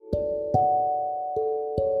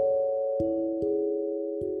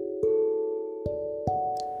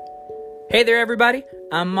Hey there, everybody.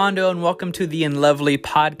 I'm Mondo, and welcome to the Unlovely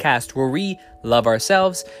podcast, where we love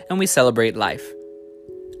ourselves and we celebrate life.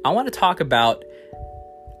 I want to talk about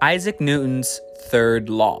Isaac Newton's third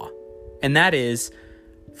law, and that is,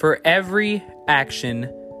 for every action,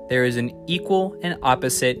 there is an equal and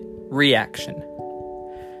opposite reaction.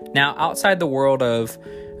 Now, outside the world of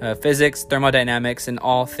physics, thermodynamics, and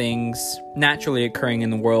all things naturally occurring in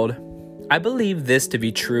the world, I believe this to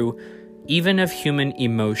be true even of human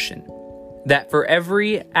emotion. That for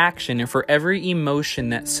every action and for every emotion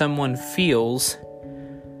that someone feels,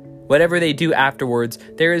 whatever they do afterwards,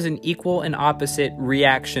 there is an equal and opposite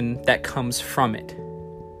reaction that comes from it.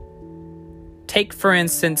 Take, for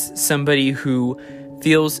instance, somebody who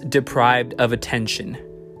feels deprived of attention.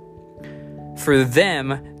 For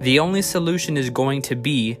them, the only solution is going to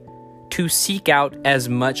be to seek out as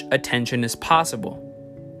much attention as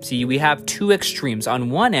possible. See, we have two extremes. On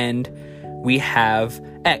one end, we have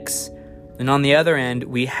X, and on the other end,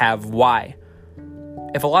 we have Y.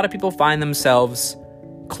 If a lot of people find themselves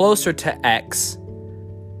closer to X,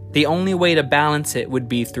 the only way to balance it would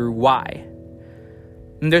be through Y.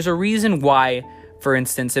 And there's a reason why, for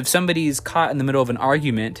instance, if somebody's caught in the middle of an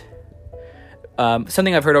argument,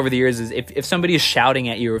 something I've heard over the years is if somebody is shouting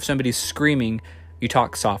at you or if somebody's screaming, you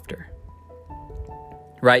talk softer.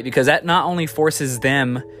 Right? Because that not only forces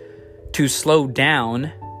them to slow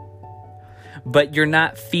down, but you're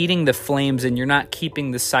not feeding the flames and you're not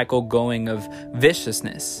keeping the cycle going of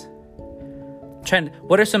viciousness.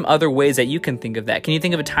 What are some other ways that you can think of that? Can you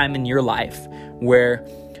think of a time in your life where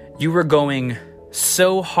you were going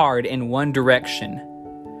so hard in one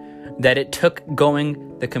direction that it took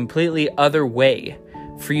going the completely other way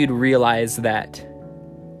for you to realize that,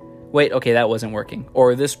 wait, okay, that wasn't working,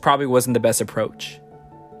 or this probably wasn't the best approach?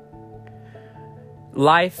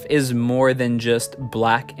 Life is more than just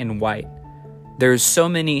black and white. There's so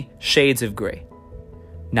many shades of gray.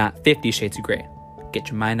 Not 50 shades of gray. Get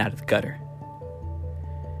your mind out of the gutter.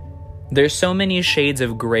 There's so many shades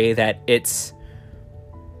of gray that it's...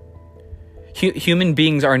 Human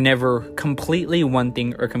beings are never completely one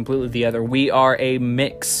thing or completely the other. We are a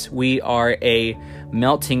mix. We are a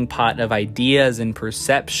melting pot of ideas and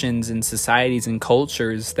perceptions and societies and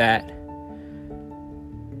cultures that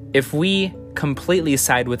if we completely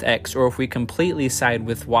side with X or if we completely side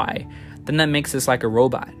with Y, then that makes us like a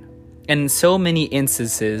robot. And in so many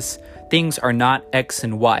instances, things are not X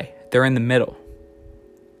and Y. They're in the middle.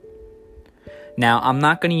 Now, I'm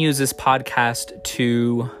not going to use this podcast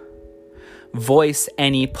to voice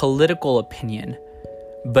any political opinion,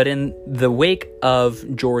 but in the wake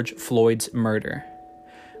of George Floyd's murder,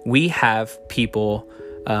 we have people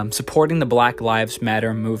supporting the Black Lives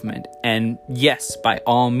Matter movement. And yes, by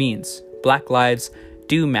all means, Black lives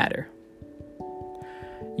do matter.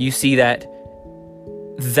 You see that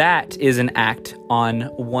is an act on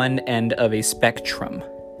one end of a spectrum.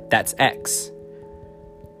 That's X.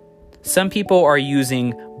 Some people are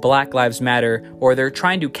using Black Lives Matter, or they're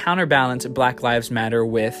trying to counterbalance Black Lives Matter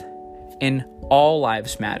with in all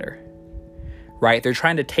lives matter. Right? They're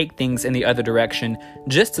trying to take things in the other direction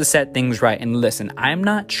just to set things right. And listen, I'm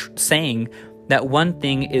not saying that one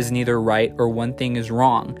thing is neither right or one thing is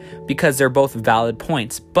wrong, because they're both valid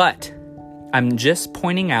points. But I'm just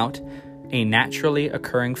pointing out a naturally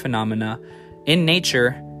occurring phenomena in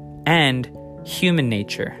nature and human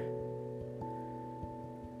nature.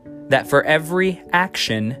 That for every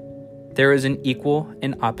action, there is an equal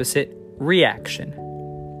and opposite reaction.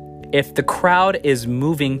 If the crowd is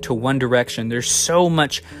moving to one direction, there's so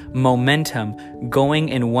much momentum going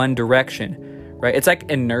in one direction, right? It's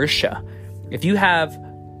like inertia. If you have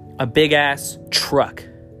a big ass truck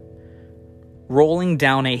rolling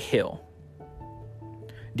down a hill,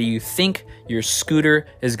 do you think your scooter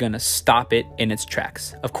is going to stop it in its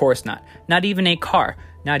tracks? Of course not. Not even a car,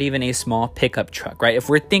 not even a small pickup truck, right? If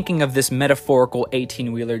we're thinking of this metaphorical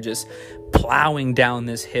 18-wheeler just plowing down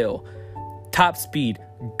this hill, top speed,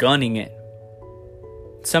 gunning it,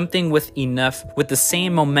 something with the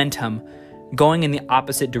same momentum going in the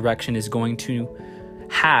opposite direction is going to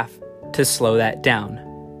have to slow that down.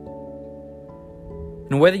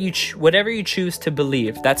 And whatever you choose to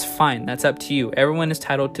believe, that's fine. That's up to you. Everyone is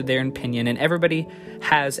entitled to their opinion, and everybody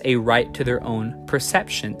has a right to their own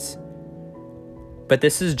perceptions. But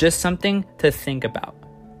this is just something to think about.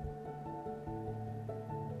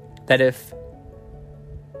 That if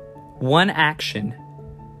one action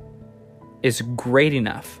is great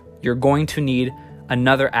enough, you're going to need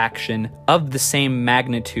another action of the same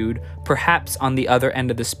magnitude, perhaps on the other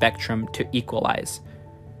end of the spectrum, to equalize.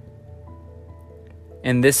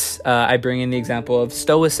 And this, I bring in the example of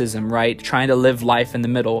stoicism, right? Trying to live life in the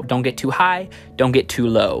middle. Don't get too high, don't get too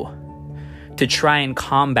low. to try and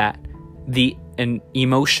combat an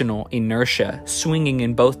emotional inertia swinging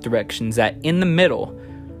in both directions, that in the middle,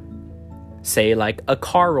 say like a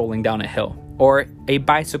car rolling down a hill or a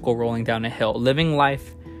bicycle rolling down a hill, living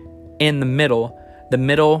life in the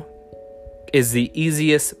middle is the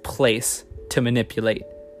easiest place to manipulate.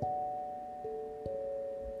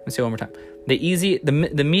 Let's say it one more time.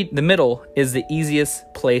 The middle is the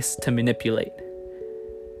easiest place to manipulate.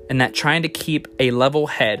 And that trying to keep a level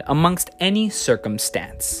head amongst any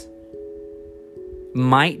circumstance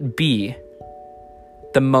might be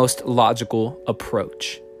the most logical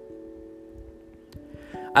approach.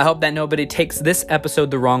 I hope that nobody takes this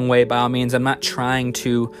episode the wrong way. By all means, I'm not trying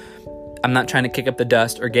to kick up the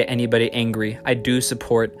dust or get anybody angry. We do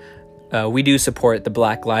support the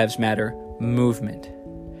Black Lives Matter movement.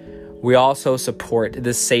 We also support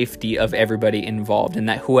the safety of everybody involved, and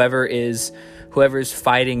that whoever's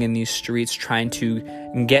fighting in these streets trying to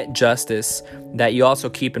get justice, that you also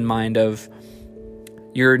keep in mind of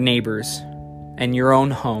your neighbors and your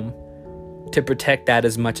own home to protect that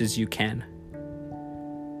as much as you can.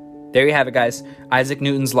 There you have it, guys. Isaac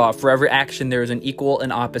Newton's law. For every action, there is an equal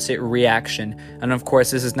and opposite reaction. And of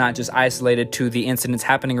course, this is not just isolated to the incidents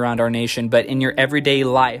happening around our nation, but in your everyday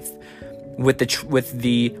life, with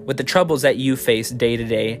the troubles that you face day to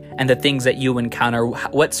day and the things that you encounter.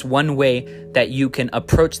 What's one way that you can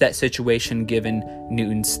approach that situation given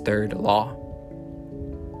Newton's third law?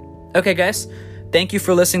 Okay, guys. Thank you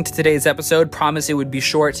for listening to today's episode. Promise it would be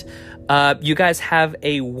short. You guys have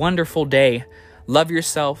a wonderful day. Love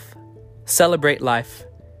yourself. Celebrate life.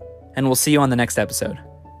 And we'll see you on the next episode.